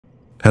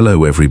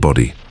Hello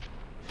everybody.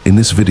 In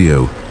this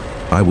video,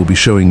 I will be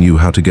showing you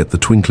how to get the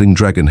Twinkling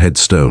Dragon Head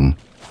Stone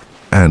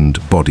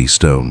and Body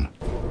Stone.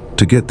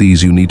 To get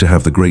these you need to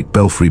have the Great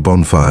Belfry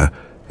Bonfire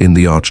in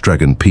the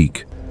Archdragon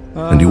Peak.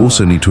 And you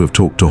also need to have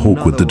talked to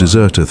Hawkwood the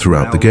Deserter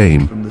throughout the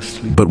game.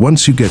 But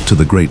once you get to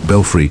the Great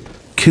Belfry,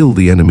 kill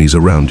the enemies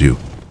around you.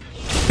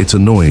 It's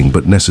annoying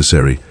but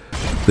necessary.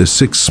 There's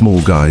 6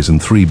 small guys and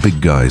 3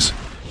 big guys.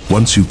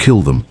 Once you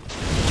kill them,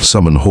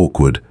 summon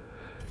Hawkwood.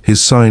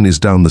 His sign is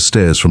down the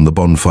stairs from the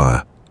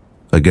bonfire,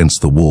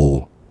 against the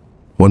wall.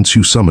 Once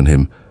you summon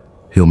him,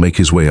 he'll make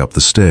his way up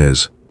the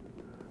stairs.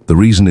 The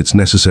reason it's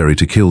necessary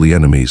to kill the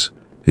enemies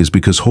is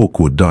because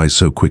Hawkwood dies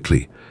so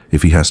quickly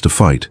if he has to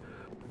fight.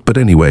 But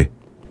anyway,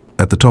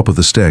 at the top of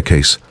the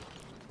staircase,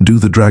 do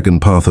the Dragon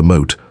Path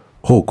emote.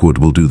 Hawkwood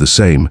will do the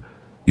same.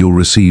 You'll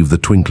receive the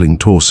Twinkling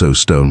Torso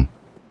Stone.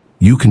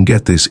 You can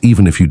get this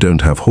even if you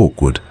don't have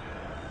Hawkwood.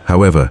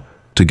 However,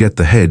 to get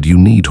the head you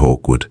need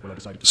Hawkwood.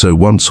 So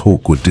once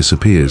Hawkwood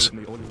disappears,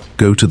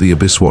 go to the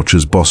Abyss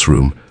Watcher's boss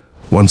room.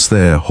 Once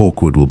there,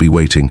 Hawkwood will be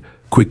waiting.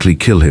 Quickly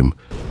kill him.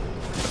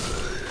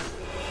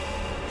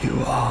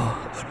 You are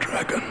a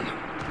dragon.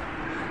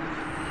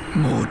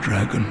 More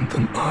dragon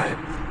than I.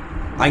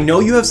 I know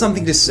you have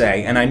something to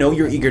say, and I know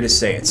you're eager to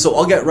say it, so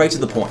I'll get right to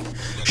the point.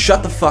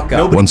 Shut the fuck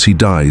up. Once he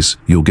dies,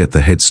 you'll get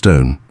the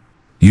headstone.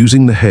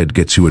 Using the head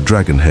gets you a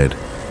dragon head.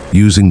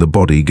 Using the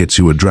body gets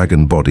you a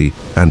dragon body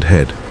and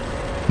head.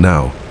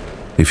 Now,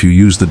 if you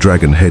use the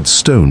dragon head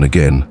stone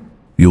again,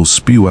 you'll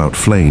spew out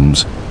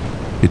flames.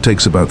 It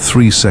takes about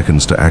 3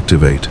 seconds to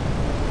activate,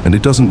 and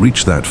it doesn't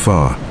reach that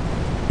far.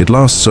 It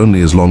lasts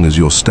only as long as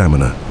your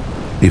stamina.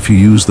 If you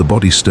use the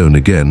body stone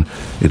again,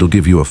 it'll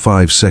give you a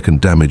 5-second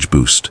damage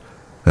boost,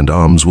 and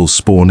arms will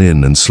spawn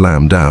in and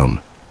slam down,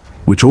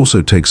 which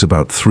also takes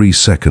about 3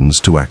 seconds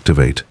to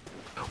activate.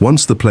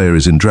 Once the player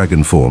is in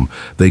dragon form,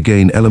 they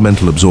gain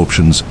elemental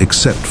absorptions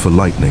except for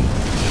lightning.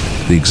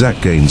 The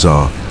exact gains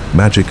are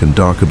magic and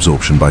dark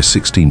absorption by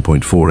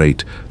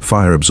 16.48,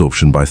 fire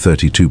absorption by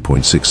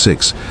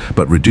 32.66,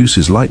 but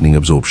reduces lightning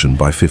absorption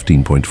by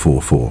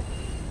 15.44.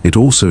 It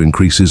also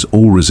increases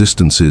all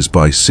resistances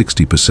by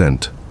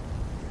 60%.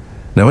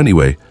 Now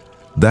anyway,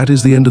 that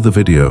is the end of the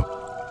video.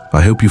 I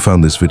hope you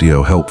found this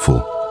video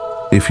helpful.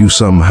 If you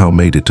somehow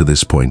made it to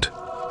this point,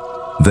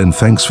 then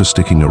thanks for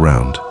sticking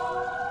around.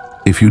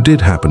 If you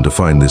did happen to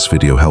find this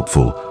video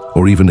helpful,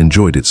 or even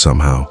enjoyed it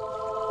somehow,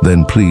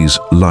 then please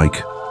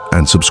like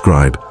and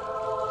subscribe.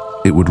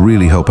 It would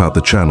really help out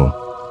the channel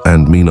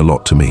and mean a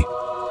lot to me.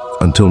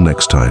 Until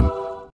next time.